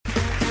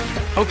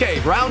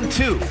Okay, round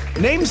 2.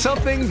 Name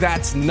something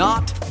that's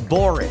not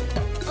boring.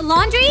 A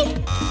laundry?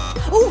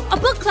 Ooh, a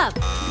book club.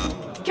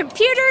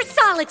 Computer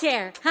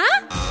solitaire,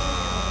 huh?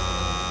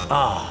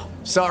 Ah,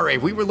 sorry,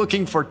 we were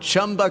looking for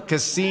Chumba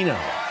Casino.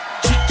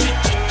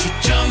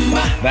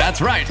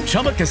 That's right,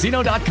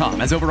 ChumbaCasino.com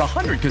has over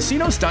 100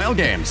 casino-style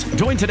games.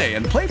 Join today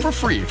and play for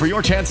free for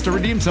your chance to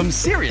redeem some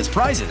serious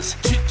prizes.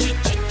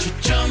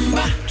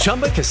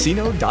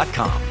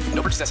 ChumbaCasino.com.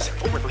 No purchase necessary.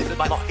 Void where prohibited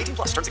by law. 18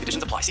 plus. Terms and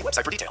conditions apply. See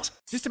website for details.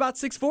 Just about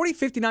 6:40,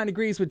 59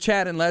 degrees with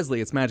Chad and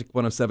Leslie. It's Magic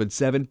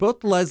 107.7.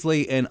 Both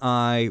Leslie and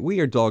I, we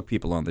are dog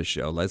people on this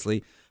show.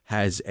 Leslie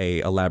has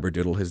a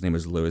Labradoodle. His name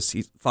is Lewis.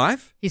 He's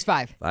 5? He's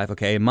 5. 5,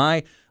 okay.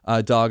 My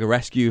dog, a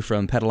rescue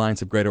from Pet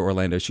Alliance of Greater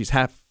Orlando. She's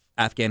half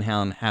Afghan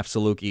Hound, half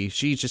Saluki.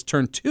 She just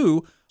turned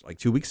 2, like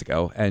 2 weeks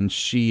ago, and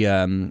she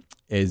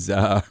is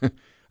a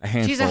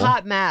handful. She's a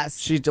hot mess.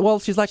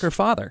 She's like her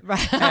father.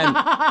 Right. And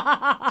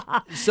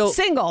so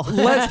single.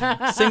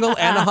 Single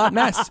and a hot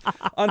mess.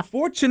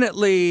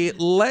 Unfortunately,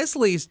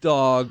 Leslie's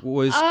dog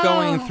was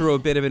going through a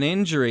bit of an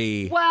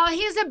injury. Well,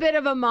 he's a bit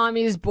of a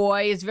mommy's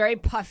boy. He's very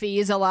puffy.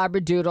 He's a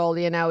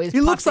Labradoodle, you know.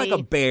 He looks like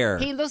a bear.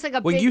 He looks like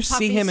a when big, you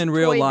see him in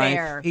real life,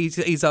 bear. he's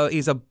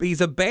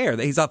a bear.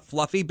 He's a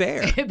fluffy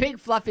bear. A big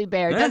fluffy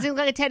bear. Yeah. Doesn't he look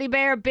like a teddy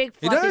bear? Big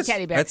fluffy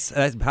teddy bear.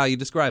 That's how you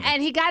describe it.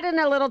 And he got in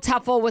a little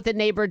tuffle with a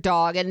neighbor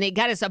dog, and they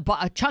got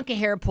a chunk of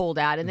hair pulled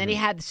out, and then he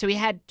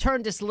had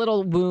turned this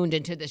little wound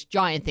into this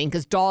giant thing,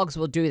 because dogs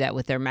will do that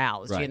with their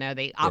mouths. Right. You know,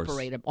 they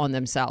operate on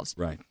themselves.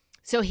 Right.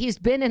 So he's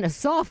been in a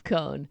soft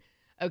cone,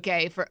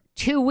 okay, for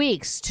 2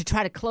 weeks to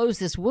try to close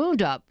this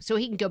wound up so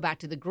he can go back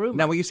to the groomer.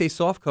 Now, when you say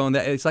soft cone,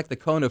 it's like the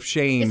cone of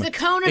shame. It's the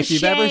cone of If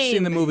you've shame. ever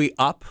seen the movie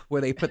Up,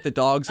 where they put the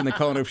dogs in the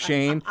cone of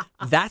shame,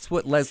 that's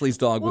what Leslie's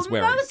dog was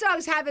wearing. Most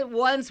dogs have it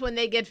once when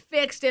they get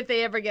fixed, if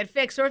they ever get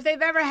fixed, or if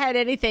they've ever had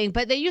anything.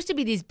 But there used to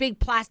be these big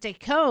plastic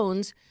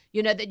cones,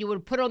 you know, that you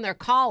would put on their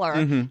collar,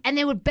 and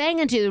they would bang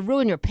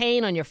ruin your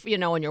paint on your,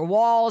 on your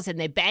walls, and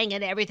they bang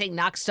into everything,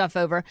 knock stuff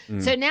over.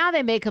 So now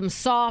they make them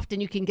soft,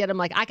 and you can get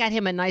them I got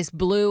him a nice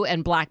blue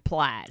and black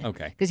plaid.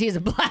 Okay. Because he's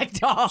a black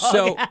dog.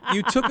 So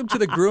you took him to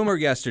the groomer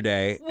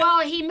yesterday. Well,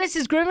 he missed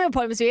his grooming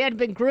appointment, so he hadn't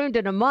been groomed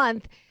in a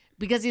month,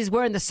 because he's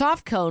wearing the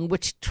soft cone,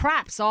 which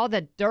traps all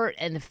the dirt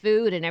and the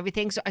food and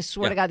everything. So I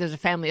swear to God, there's a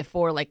family of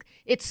 4. Like,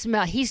 he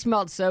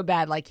smelled so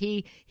bad. Like,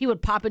 he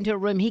would pop into a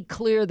room. He'd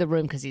clear the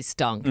room because he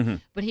stunk.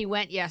 But he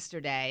went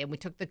yesterday, and we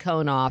took the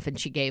cone off, and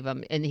she gave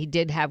him. And he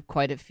did have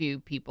quite a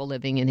few people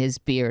living in his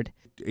beard.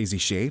 Is he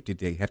shaved? Did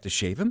they have to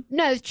shave him?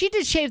 No, she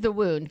did shave the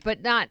wound,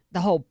 but not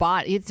the whole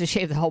body. You have to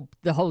shave the whole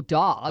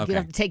dog. Okay. You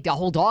have to take the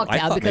whole dog I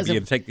down thought because maybe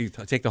you'd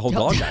take the whole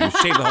dog down. You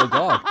shave the whole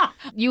dog.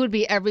 You would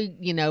be every,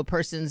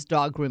 person's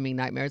dog grooming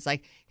nightmare. It's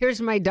like, here's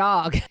my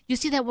dog. You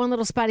see that one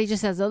little spot? He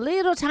just has a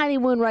little tiny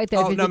wound right there.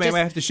 Oh, no, ma'am, I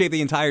have to shave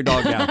the entire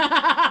dog down.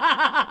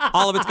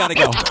 All of it's got to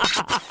go.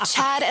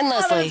 Chad and All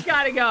of Leslie. it's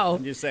got to go.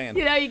 I'm just saying.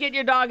 You get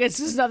your dog, it's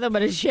just nothing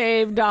but a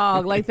shaved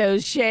dog, like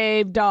those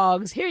shaved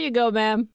dogs. Here you go, ma'am.